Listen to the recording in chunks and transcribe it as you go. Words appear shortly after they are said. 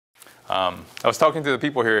I was talking to the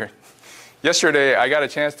people here. Yesterday, I got a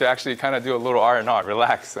chance to actually kind of do a little R&R,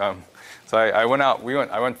 relax. So I went out,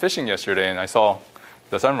 I went fishing yesterday, and I saw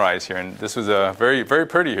the sunrise here, and this was very, very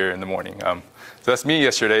pretty here in the morning. So that's me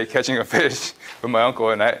yesterday catching a fish with my uncle,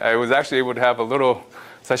 and I was actually able to have a little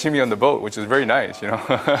sashimi on the boat, which is very nice, you know,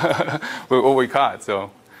 with what we caught.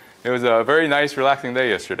 So it was a very nice, relaxing day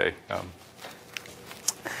yesterday.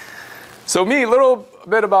 So me, a little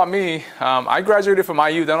bit about me. I graduated from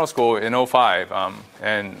IU Dental School in '05,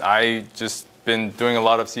 and I just been doing a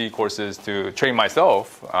lot of CE courses to train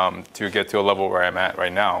myself to get to a level where I'm at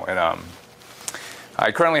right now. And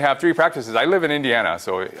I currently have 3 practices. I live in Indiana,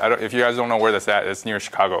 so if you guys don't know where that's at, it's near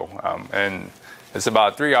Chicago, and it's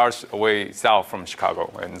about 3 hours away south from Chicago.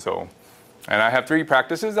 And I have 3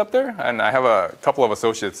 practices up there, and I have a couple of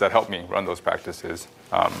associates that help me run those practices.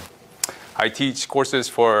 I teach courses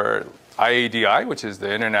for IADI, which is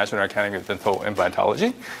the International Academy of Dental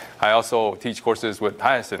Implantology. I also teach courses with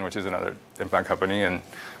Hyacin, which is another implant company, and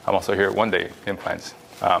I'm also here at One Day Implants.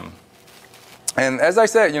 And as I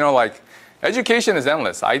said, you know, like, education is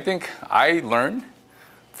endless. I think I learn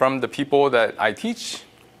from the people that I teach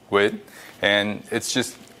with, and it's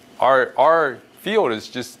just our field is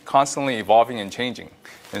just constantly evolving and changing.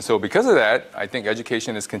 And so because of that, I think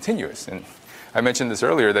education is continuous. And I mentioned this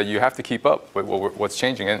earlier, that you have to keep up with what's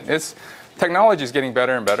changing. And technology is getting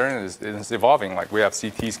better and better, and it's evolving. Like, we have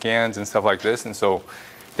CT scans and stuff like this, and so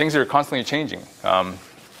things are constantly changing.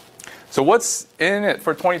 So what's in it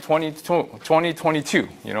for 2022?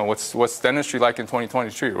 You know, what's dentistry like in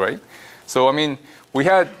 2023, right? So, I mean, we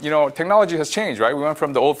had, you know, technology has changed, right? We went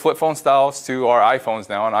from the old flip phone styles to our iPhones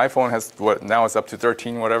now, and iPhone has, now it's up to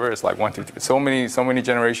 13, whatever. It's like 1, 2, 3. So many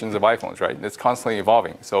generations of iPhones, right? It's constantly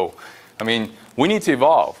evolving. So, I mean, we need to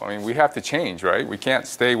evolve. I mean, we have to change, right? We can't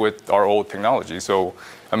stay with our old technology. So,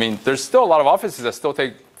 I mean, there's still a lot of offices that still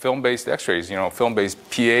take film-based x-rays, you know, film-based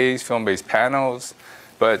PAs, film-based panels.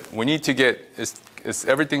 But we need to get,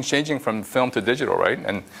 everything's changing from film to digital, right?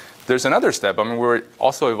 And there's another step. I mean, we're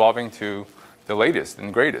also evolving to the latest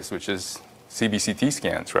and greatest, which is CBCT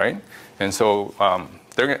scans, right? And so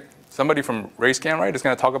somebody from RayScan, right, is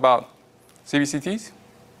going to talk about CBCTs?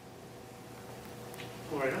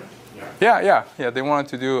 Right. Yeah. They wanted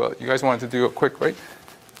to do. You guys wanted to do it quick, right?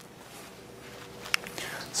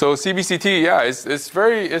 So CBCT, yeah,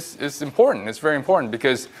 it's important. It's very important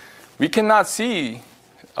because we cannot see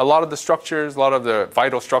a lot of the structures, a lot of the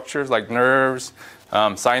vital structures like nerves,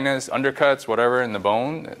 sinus, undercuts, whatever in the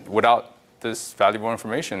bone without this valuable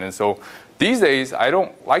information. And so these days, I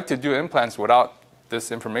don't like to do implants without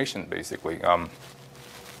this information, basically.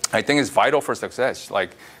 I think it's vital for success.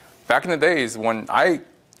 Like, back in the days when I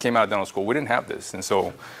came out of dental school, we didn't have this. And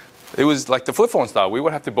so it was like the flip phone style. We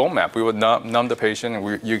would have to bone map. We would numb the patient,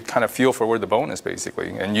 and you kind of feel for where the bone is,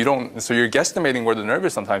 basically. And so you're guesstimating where the nerve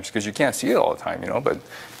is sometimes because you can't see it all the time, you know. But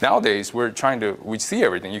nowadays, we see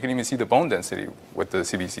everything. You can even see the bone density with the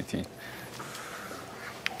CBCT.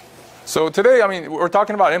 So today, I mean, we're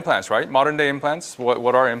talking about implants, right? Modern day implants.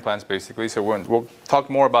 What are implants, basically? So we'll talk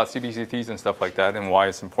more about CBCTs and stuff like that and why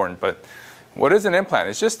it's important. But what is an implant?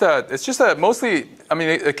 It's just mostly, I mean,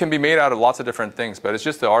 it can be made out of lots of different things, but it's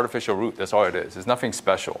just an artificial root. That's all it is. It's nothing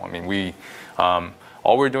special. I mean,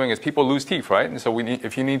 all we're doing is people lose teeth, right? And so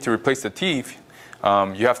if you need to replace the teeth,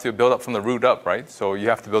 you have to build up from the root up, right? So you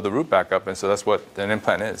have to build the root back up, and so that's what an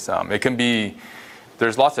implant is. It can be,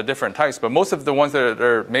 there's lots of different types, but most of the ones that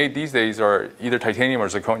are made these days are either titanium or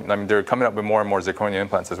zirconia. I mean, they're coming up with more and more zirconia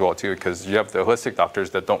implants as well, too, because you have the holistic doctors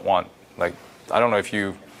that don't want, like, I don't know if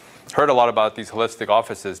you heard a lot about these holistic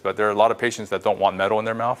offices, but there are a lot of patients that don't want metal in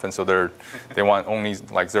their mouth, and so they want only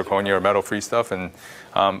like zirconia or metal-free stuff. And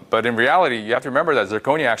but in reality, you have to remember that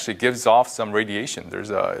zirconia actually gives off some radiation.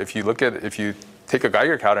 If you take a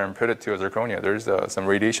Geiger counter and put it to a zirconia, there's some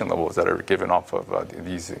radiation levels that are given off of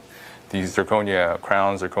these zirconia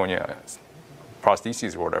crowns, zirconia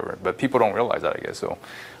prostheses or whatever. But people don't realize that, I guess. So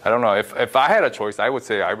I don't know. If I had a choice, I would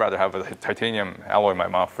say I'd rather have a titanium alloy in my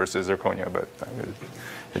mouth versus zirconia, but.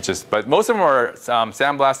 But most of them are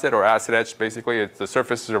sandblasted or acid etched. Basically, the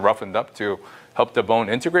surfaces are roughened up to help the bone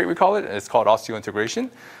integrate. We call it. It's called osseointegration,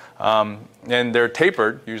 and they're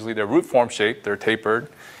tapered. Usually, they're root form shaped. They're tapered,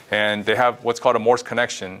 and they have what's called a Morse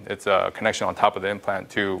connection. It's a connection on top of the implant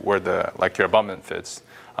to where like your abutment fits.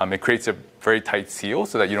 It creates a very tight seal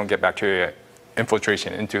so that you don't get bacteria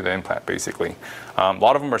infiltration into the implant, basically. A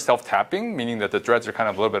lot of them are self-tapping, meaning that the threads are kind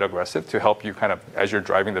of a little bit aggressive to help you kind of, as you're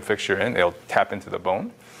driving the fixture in, they'll tap into the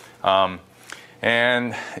bone.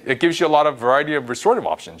 And it gives you a lot of variety of restorative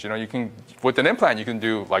options. You know, you can, with an implant, you can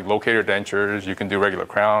do like locator dentures, you can do regular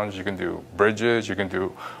crowns, you can do bridges, you can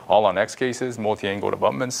do all on X cases, multi-angled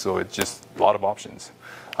abutments. So it's just a lot of options.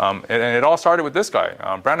 And it all started with this guy,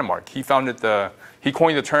 Brandon Mark. He founded he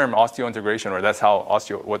coined the term osseointegration, or that's how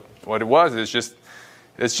what it was. It's just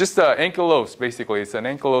an ankylose, basically. It's an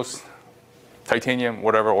ankylose titanium,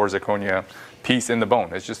 whatever, or zirconia piece in the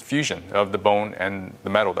bone. It's just fusion of the bone and the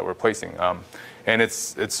metal that we're placing. And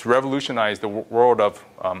it's revolutionized the world of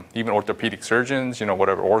even orthopedic surgeons, you know,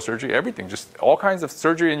 whatever, oral surgery, everything. Just all kinds of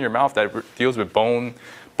surgery in your mouth that deals with bone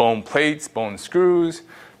plates, bone screws,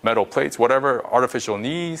 metal plates, whatever, artificial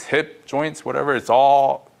knees, hip joints, whatever. It's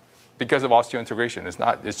all because of osseointegration. It's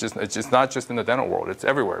just not just in the dental world. It's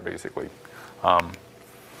everywhere, basically.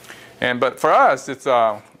 But for us, it's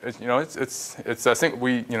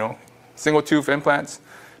single tooth implants.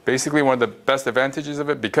 Basically, one of the best advantages of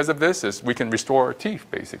it, because of this, is we can restore teeth.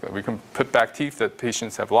 Basically, we can put back teeth that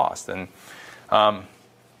patients have lost. And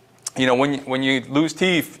you know, when you lose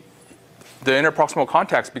teeth, the interproximal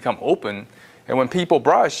contacts become open, and when people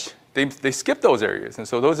brush, they skip those areas, and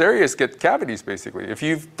so those areas get cavities. Basically, if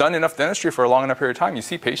you've done enough dentistry for a long enough period of time, you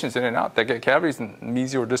see patients in and out that get cavities in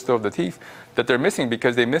mesial or distal of the teeth that they're missing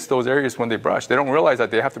because they miss those areas when they brush. They don't realize that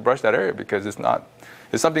they have to brush that area because it's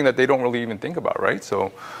something that they don't really even think about, right?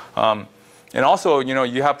 So, and also, you know,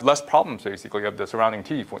 you have less problems basically of the surrounding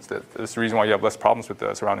teeth. That's the reason why you have less problems with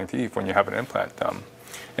the surrounding teeth when you have an implant.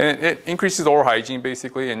 And it increases oral hygiene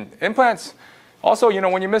basically. And implants, also, you know,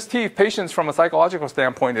 when you miss teeth, patients from a psychological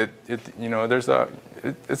standpoint, imagine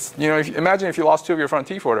if you lost 2 of your front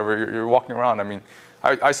teeth or whatever, you're walking around. I mean,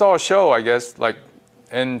 I saw a show, I guess, like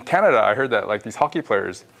in Canada, I heard that like these hockey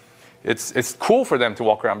players, it's cool for them to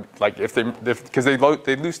walk around like because they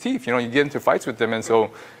lose teeth. You know, you get into fights with them, and so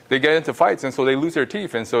they get into fights, and so they lose their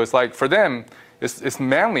teeth, and so it's like for them, it's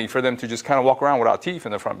manly for them to just kind of walk around without teeth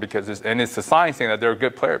in the front because it's a sign saying that they're a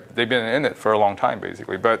good player. They've been in it for a long time,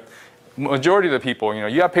 basically. But majority of the people, you know,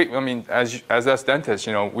 you have I mean, as us dentists,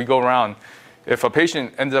 you know, we go around. If a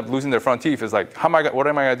patient ends up losing their front teeth, it's like, what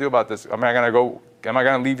am I going to do about this? Am I going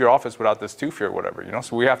to leave your office without this tooth here or whatever, you know?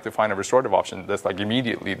 So we have to find a restorative option that's like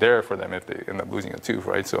immediately there for them if they end up losing a tooth,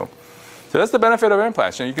 right? So that's the benefit of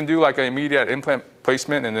implants. You know, you can do like an immediate implant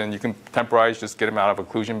placement, and then you can temporize, just get them out of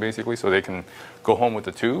occlusion basically so they can go home with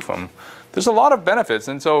the tooth. There's a lot of benefits.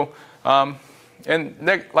 And so,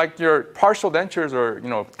 like your partial dentures or, you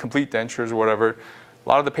know, complete dentures or whatever, a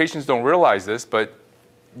lot of the patients don't realize this, but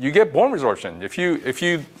you get bone resorption. If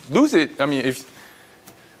you lose it, I mean,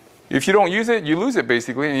 if you don't use it, you lose it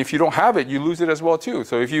basically, and if you don't have it, you lose it as well too.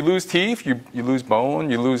 So if you lose teeth, you lose bone,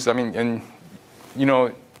 you lose. I mean, and you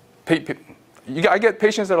know, I get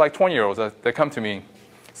patients that are like 20-year-olds that come to me,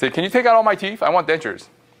 say, "Can you take out all my teeth? I want dentures."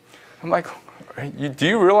 I'm like, do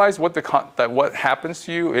you realize what happens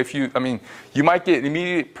to you if you? I mean, you might get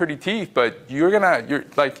immediate pretty teeth, but you're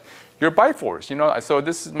bite force. You know, so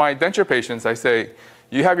this is my denture patients. I say,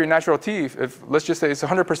 you have your natural teeth. Let's just say it's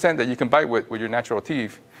 100% that you can bite with your natural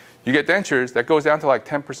teeth. You get dentures, that goes down to like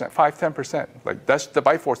 10%, 5-10%. Like that's the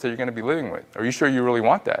bite force that you're going to be living with. Are you sure you really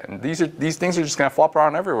want that? And these things are just going to flop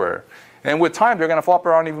around everywhere. And with time, they're going to flop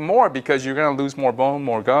around even more because you're going to lose more bone,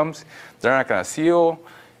 more gums. They're not going to seal.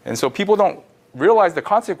 And so people don't realize the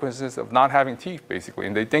consequences of not having teeth, basically.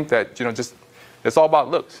 And they think that, you know, just it's all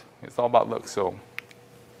about looks. It's all about looks. So,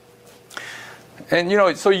 and you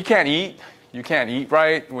know, so you can't eat. You can't eat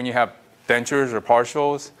right when you have dentures or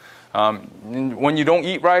partials. When you don't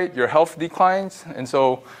eat right, your health declines. And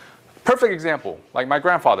so, perfect example, like my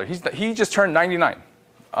grandfather, he just turned 99,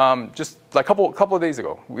 just like a couple of days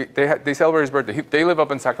ago. They celebrated his birthday. They live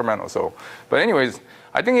up in Sacramento. So, but anyways,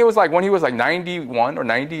 I think it was like when he was like 91 or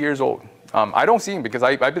 90 years old. I don't see him because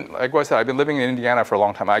I've been, like I said, I've been living in Indiana for a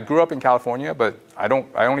long time. I grew up in California, but I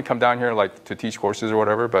only come down here like to teach courses or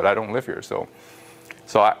whatever, but I don't live here. So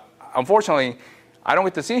unfortunately, I don't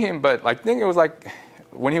get to see him, but I think it was like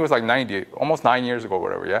when he was like 90, almost 9 years ago,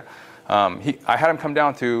 whatever, yeah. I had him come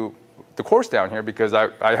down to the course down here because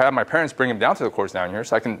I had my parents bring him down to the course down here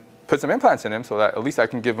so I can put some implants in him so that at least I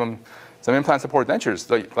can give him some implant support dentures.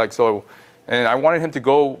 And I wanted him to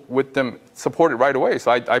go with them supported right away.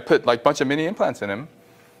 So I put like a bunch of mini implants in him,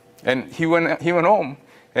 and he went home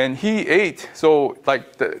and he ate. So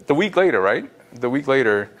like the week later, right? The week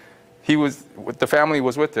later, the family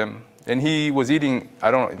was with him, and he was eating, I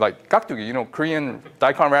don't know, like gakdugi, you know, Korean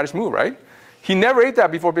daikon radish moo, right? He never ate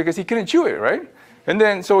that before because he couldn't chew it, right? And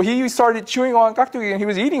then, so he started chewing on gakdugi and he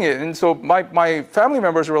was eating it. And so my family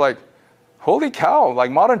members were like, holy cow,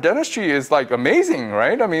 like modern dentistry is like amazing,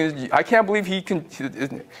 right? I mean, I can't believe he can,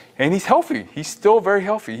 and he's healthy. He's still very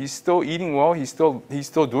healthy. He's still eating well. He's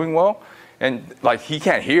still doing well. And like, he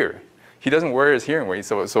can't hear. He doesn't wear his hearing aids,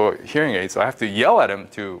 so hearing aids. So I have to yell at him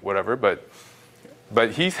to whatever,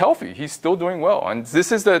 but he's healthy. He's still doing well. And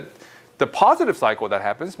this is the positive cycle that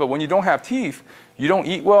happens. But when you don't have teeth, you don't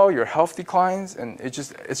eat well, your health declines, and it's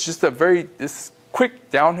just this quick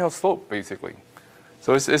downhill slope, basically.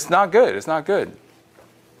 So it's not good. It's not good.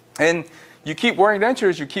 And you keep wearing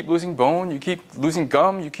dentures, you keep losing bone, you keep losing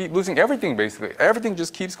gum, you keep losing everything, basically. Everything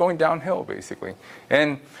just keeps going downhill, basically.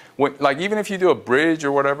 And like, even if you do a bridge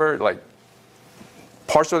or whatever, like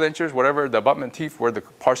partial dentures, whatever, the abutment teeth where the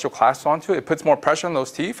partial clasps onto it, it puts more pressure on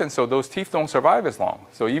those teeth, and so those teeth don't survive as long.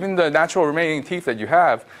 So even the natural remaining teeth that you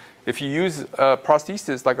have, if you use a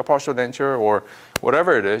prosthesis like a partial denture or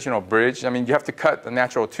whatever it is, bridge, I mean, you have to cut the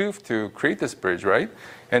natural tooth to create this bridge, right?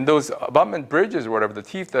 And those abutment bridges or whatever, the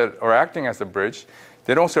teeth that are acting as a bridge,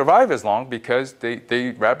 they don't survive as long because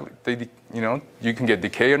you can get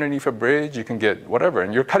decay underneath a bridge, you can get whatever,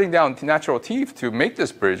 and you're cutting down natural teeth to make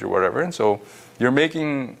this bridge or whatever, and so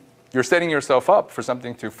you're setting yourself up for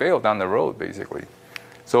something to fail down the road, basically.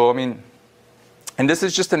 So, I mean, and this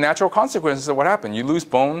is just the natural consequences of what happened. You lose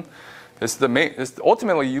bone.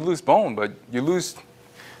 Ultimately, you lose bone, but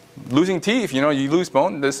losing teeth, you lose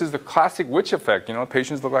bone. This is the classic witch effect.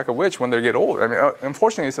 Patients look like a witch when they get old. I mean,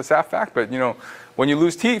 unfortunately, it's a sad fact, but, when you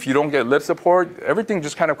lose teeth, you don't get lip support. Everything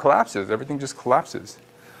just kind of collapses. Everything just collapses.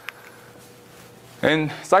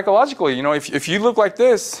 And psychologically, if you look like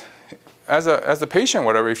this, as a patient,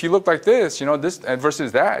 whatever, if you look like this, this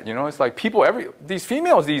versus that, it's like these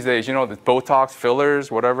females these days, the Botox,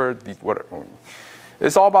 fillers, whatever,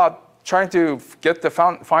 it's all about trying to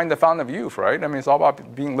find the fountain of youth, right? I mean, it's all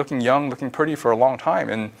about looking young, looking pretty for a long time.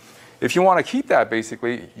 And if you want to keep that,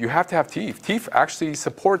 basically, you have to have teeth. Teeth actually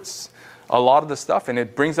supports a lot of the stuff, and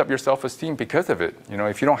it brings up your self-esteem because of it.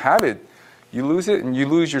 If you don't have it, you lose it, and you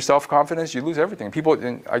lose your self-confidence, you lose everything. People,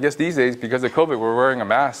 I guess these days, because of COVID, we're wearing a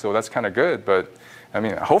mask, so that's kind of good. But, I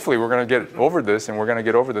mean, hopefully we're going to get over this, and we're going to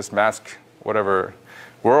get over this mask, whatever,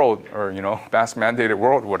 world, or, mask-mandated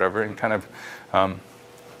world, whatever, and kind of,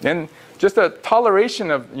 and just a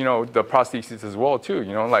toleration of, the prosthesis as well, too,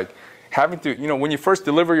 like having to, when you first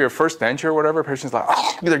deliver your first denture or whatever, patients like,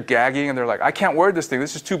 oh, they're gagging, and they're like, I can't wear this thing,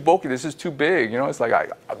 this is too bulky, this is too big, it's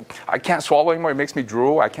like, I can't swallow anymore, it makes me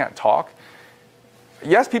drool, I can't talk.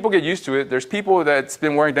 Yes, people get used to it. There's people that's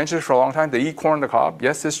been wearing dentures for a long time. They eat corn on the cob.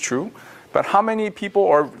 Yes, it's true. But how many people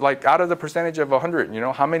are, like, out of the percentage of 100,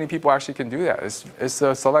 how many people actually can do that? It's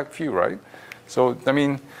a select few, right? So, I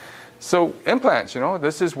mean, implants,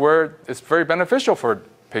 this is where it's very beneficial for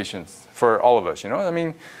patients, for all of us, I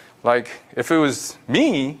mean, like, if it was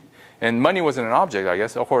me and money wasn't an object, I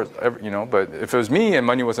guess, of course, but if it was me and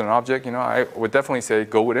money wasn't an object, I would definitely say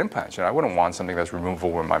go with implants. I wouldn't want something that's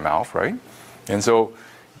removable in my mouth, right? And so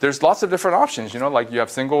there's lots of different options, like you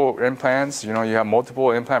have single implants, you have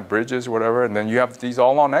multiple implant bridges or whatever, and then you have these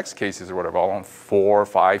all on X cases or whatever, all on 4,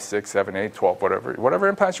 5, 6, 7, 8, 12, whatever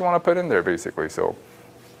implants you want to put in there, basically. So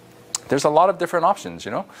there's a lot of different options,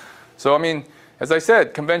 So, I mean, as I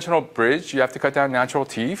said, conventional bridge, you have to cut down natural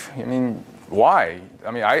teeth. I mean, why?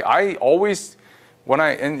 I mean, I always,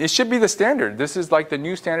 and it should be the standard. This is like the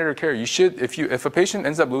new standard of care. You should, if a patient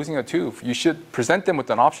ends up losing a tooth, you should present them with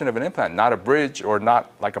an option of an implant, not a bridge or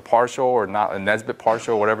not like a partial or not a Nesbitt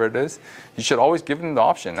partial, whatever it is. You should always give them the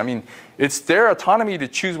option. I mean, it's their autonomy to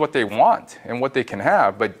choose what they want and what they can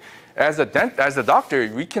have. But as a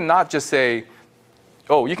doctor, we cannot just say,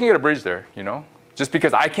 oh, you can get a bridge there, just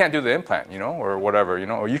because I can't do the implant, or whatever,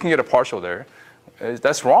 or you can get a partial there.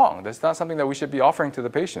 That's wrong. That's not something that we should be offering to the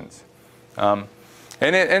patients.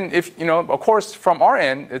 And if, of course, from our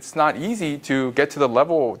end, it's not easy to get to the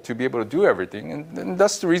level to be able to do everything. And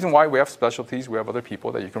that's the reason why we have specialties. We have other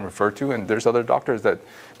people that you can refer to. And there's other doctors that,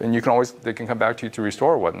 and they can come back to you to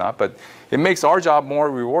restore or whatnot. But it makes our job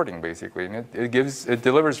more rewarding, basically. And it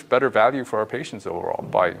delivers better value for our patients overall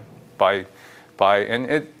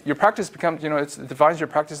your practice becomes, it defines your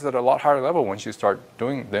practice at a lot higher level once you start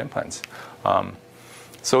doing the implants.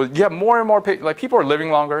 So you have more and more, people are living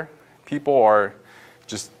longer. People are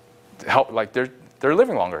just they're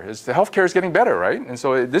living longer. The healthcare is getting better, right? And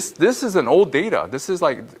so this is an old data. This is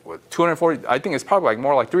like 240. I think it's probably like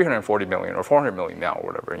more like 340 million or 400 million now,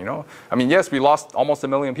 or whatever. I mean, yes, we lost almost 1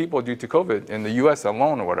 million people due to COVID in the U.S.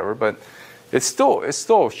 alone, or whatever. But it's still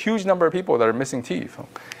a huge number of people that are missing teeth,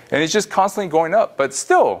 and it's just constantly going up. But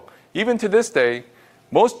still, even to this day,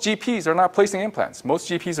 most GPs are not placing implants. Most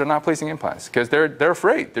GPs are not placing implants because they're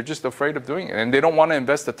afraid. They're just afraid of doing it, and they don't want to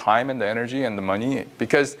invest the time and the energy and the money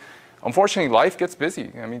because unfortunately, life gets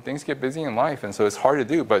busy. I mean, things get busy in life, and so it's hard to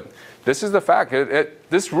do. But this is the fact.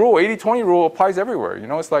 This rule, 80-20 rule, applies everywhere. You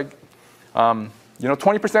know, it's like,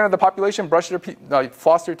 20% of the population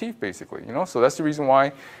floss their teeth, basically. You know, so that's the reason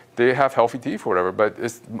why they have healthy teeth or whatever. But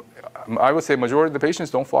I would say majority of the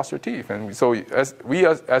patients don't floss their teeth. And so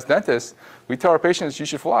as dentists, we tell our patients, you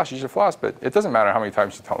should floss, but it doesn't matter how many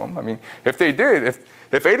times you tell them. I mean, if they did, if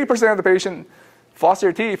 80% of the patient floss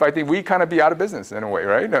their teeth, I think we kind of be out of business in a way,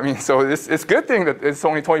 right? I mean, so it's a good thing that it's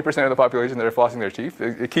only 20% of the population that are flossing their teeth.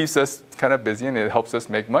 It keeps us kind of busy and it helps us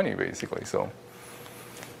make money, basically.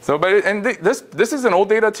 This is an old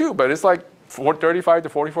data too, but it's like 35 to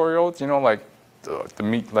 44-year-olds, you know, like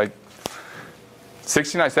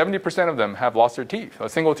 69, 70% of them have lost their teeth, a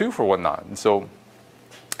single tooth or whatnot.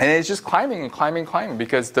 And it's just climbing and climbing,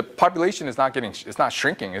 because the population is it's not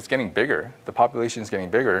shrinking, it's getting bigger. The population is getting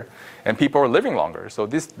bigger and people are living longer. So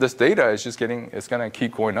this data is just it's gonna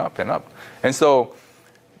keep going up and up. And so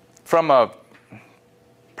from a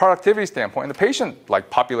productivity standpoint, and the patient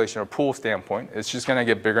population or pool standpoint, it's just gonna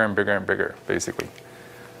get bigger and bigger and bigger, basically.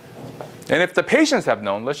 And if the patients have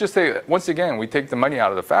known, let's just say, once again, we take the money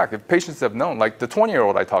out of the fact. If patients have known, like the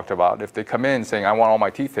 20-year-old I talked about, if they come in saying, I want all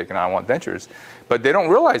my teeth taken, I want dentures, but they don't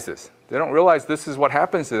realize this. They don't realize this is what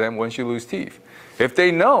happens to them once you lose teeth. If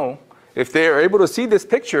they know, if they are able to see this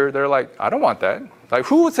picture, they're like, I don't want that. Like,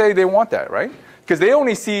 who would say they want that, right? Because they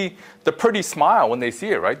only see the pretty smile when they see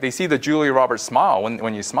it, right? They see the Julia Roberts smile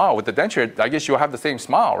when you smile. With the denture, I guess you'll have the same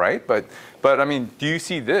smile, right? But I mean, do you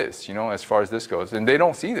see this, you know, as far as this goes? And they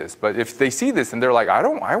don't see this. But if they see this and they're like, I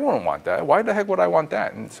wouldn't want that. Why the heck would I want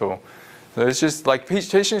that? And so it's just like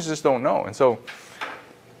patients just don't know.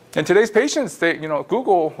 And today's patients, they, you know,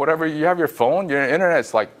 Google, whatever, you have your phone, your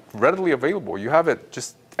internet's like readily available. You have it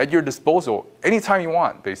just at your disposal anytime you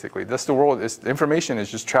want, basically. That's the world. Information is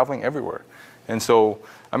just traveling everywhere. And so,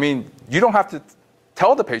 I mean, you don't have to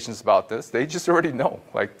tell the patients about this. They just already know,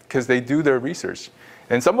 because they do their research.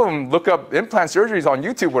 And some of them look up implant surgeries on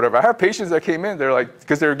YouTube, whatever. I have patients that came in, they're like,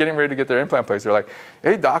 because they're getting ready to get their implant placed, they're like,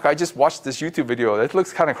 hey, doc, I just watched this YouTube video. That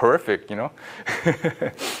looks kind of horrific, you know?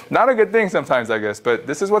 Not a good thing sometimes, I guess, but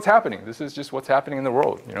this is what's happening. This is just what's happening in the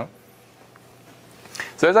world, you know?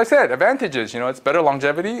 So as I said, advantages, you know, it's better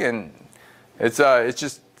longevity, and it's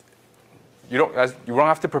just, you don't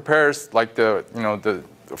have to prepare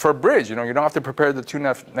for a bridge. You know, you don't have to prepare the two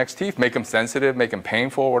next teeth, make them sensitive, make them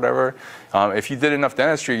painful, or whatever. If you did enough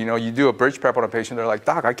dentistry, you know, you do a bridge prep on a patient, they're like,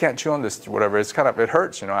 doc, I can't chew on this, whatever. It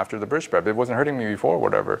hurts, you know, after the bridge prep. It wasn't hurting me before,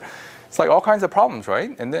 whatever. It's like all kinds of problems,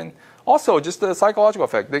 right? And then also just the psychological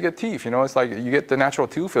effect. They get teeth, you know, it's like you get the natural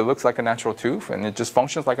tooth. It looks like a natural tooth, and it just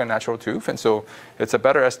functions like a natural tooth. And so it's a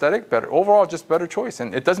better aesthetic, overall, just better choice.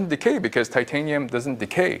 And it doesn't decay because titanium doesn't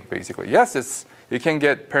decay, basically. Yes, you can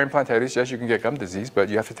get periimplantitis. Yes, you can get gum disease, but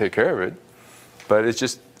you have to take care of it. But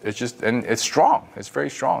and it's strong. It's very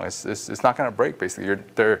strong. It's not going to break, basically.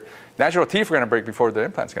 Their natural teeth are going to break before the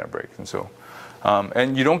implant's going to break. And so,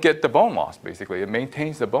 and you don't get the bone loss, basically. It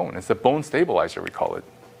maintains the bone. It's a bone stabilizer, we call it.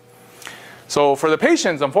 So for the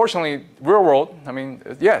patients, unfortunately, real world, I mean,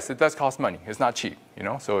 yes, it does cost money. It's not cheap, you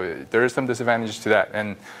know, so there is some disadvantages to that.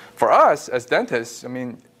 And for us as dentists, I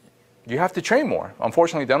mean, you have to train more.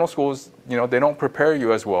 Unfortunately, dental schools, you know, they don't prepare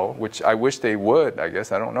you as well, which I wish they would, I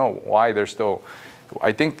guess. I don't know why they're still,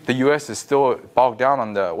 I think the US is still bogged down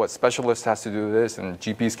on what specialists has to do this and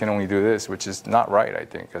GPs can only do this, which is not right, I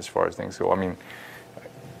think, as far as things go. I mean,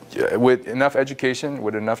 with enough education,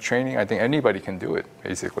 with enough training, I think anybody can do it,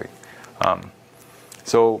 basically.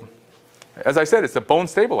 So, as I said, it's a bone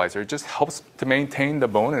stabilizer. It just helps to maintain the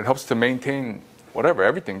bone. It helps to maintain whatever,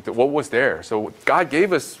 everything, what was there. So God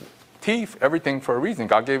gave us teeth, everything for a reason.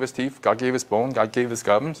 God gave us teeth, God gave us bone, God gave us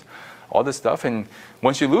gums, all this stuff. And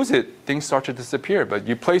once you lose it, things start to disappear. But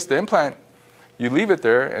you place the implant, you leave it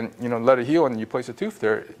there and, you know, let it heal, and you place a tooth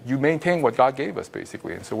there, you maintain what God gave us,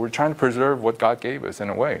 basically. And so we're trying to preserve what God gave us in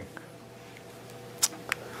a way.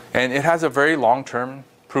 And it has a very long-term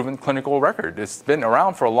proven clinical record. It's been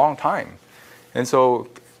around for a long time. And so,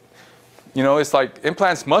 you know, it's like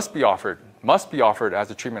implants must be offered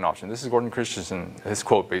as a treatment option. This is Gordon Christensen, his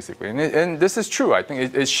quote, basically. And this is true. I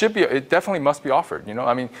think it should be, it definitely must be offered. You know,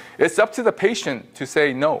 I mean, it's up to the patient to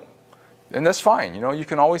say no. And that's fine. You know, you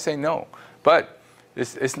can always say no. But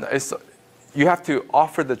you have to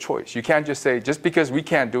offer the choice. You can't just say, just because we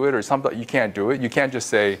can't do it or something, you can't do it. You can't just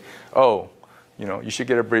say, oh, you know, you should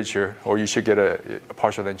get a bridge here, or you should get a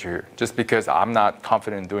partial denture here, just because I'm not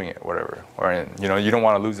confident in doing it, whatever. Or, you know, you don't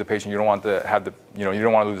want to lose the patient. You don't want to have you know, you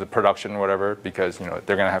don't want to lose the production, whatever, because, you know,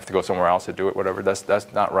 they're going to have to go somewhere else to do it, whatever.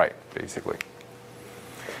 That's not right, basically.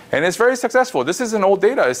 And it's very successful. This is an old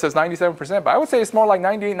data. It says 97%, but I would say it's more like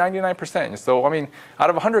 98, 99%. So, I mean, out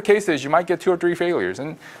of 100 cases, you might get 2 or 3 failures.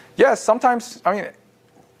 And yes, sometimes, I mean,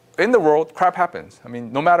 in the world, crap happens. I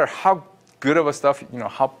mean, no matter how good of a stuff, you know,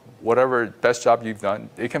 how whatever best job you've done,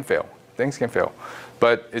 it can fail. Things can fail.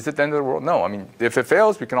 But is it the end of the world? No. I mean, if it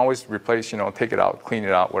fails, we can always replace, you know, take it out, clean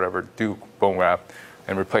it out, whatever, do bone graft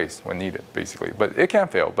and replace when needed, basically. But it can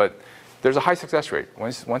fail. But there's a high success rate.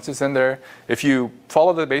 Once it's in there, if you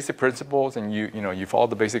follow the basic principles and you follow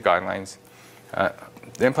the basic guidelines,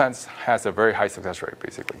 the implants has a very high success rate,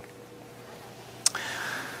 basically.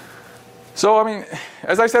 So, I mean,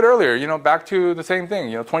 as I said earlier, you know, back to the same thing,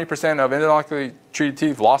 you know, 20% of endodontically treated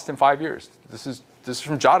teeth lost in 5 years. This is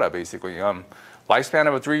from JADA, basically. Lifespan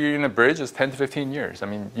of a 3-unit bridge is 10 to 15 years. I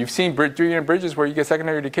mean, you've seen 3-unit bridges where you get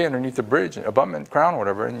secondary decay underneath the bridge, abutment, crown,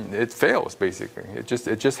 whatever, and it fails, basically. It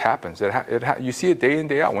just happens. You see it day in,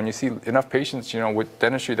 day out. When you see enough patients, you know, with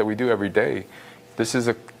dentistry that we do every day, this is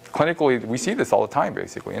clinically, we see this all the time,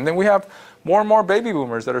 basically. And then we have more and more baby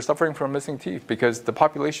boomers that are suffering from missing teeth because the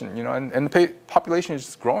population, you know, and the population is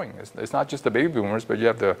just growing. It's not just the baby boomers, but you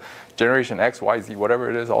have the generation X, Y, Z, whatever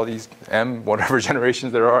it is, all these whatever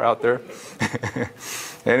generations there are out there.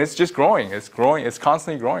 And it's just growing. It's growing. It's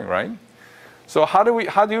constantly growing, right? So how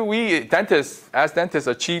do we dentists, as dentists,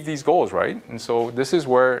 achieve these goals, right? And so this is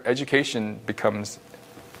where education becomes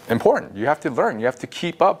important. You have to learn. You have to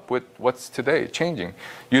keep up with what's today changing.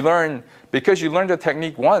 You learn, because you learned the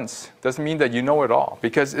technique once doesn't mean that you know it all.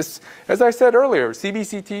 Because it's, as I said earlier,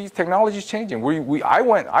 CBCT technology is changing.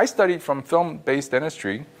 I studied from film-based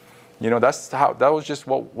dentistry. You know, that was just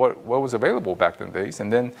what was available back in the days.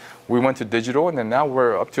 And then we went to digital, and then now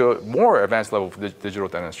we're up to a more advanced level of digital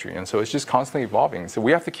dentistry. And so it's just constantly evolving. So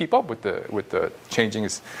we have to keep up with the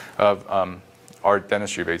changings of our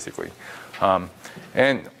dentistry, basically.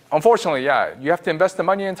 And unfortunately, yeah, you have to invest the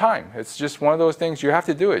money and time. It's just one of those things. You have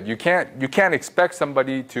to do it. You can't expect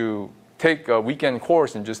somebody to take a weekend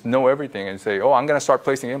course and just know everything and say, oh, I'm going to start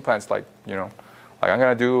placing implants like, you know, like I'm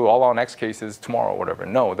going to do all on X cases tomorrow or whatever.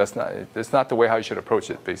 No, that's not the way how you should approach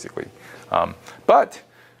it, basically. But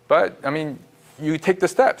I mean, you take the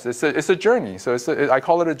steps. It's a journey. So I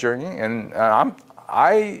call it a journey, and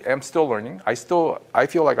I am still learning. I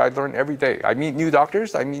feel like I learn every day. I meet new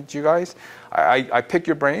doctors. I meet you guys. I pick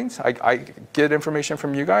your brains. I get information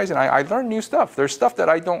from you guys, and I learn new stuff. There's stuff that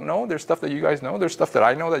I don't know. There's stuff that you guys know. There's stuff that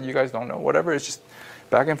I know that you guys don't know. Whatever. It's just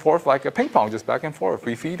back and forth like a ping pong, just back and forth.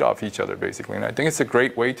 We feed off each other, basically. And I think it's a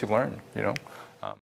great way to learn, you know.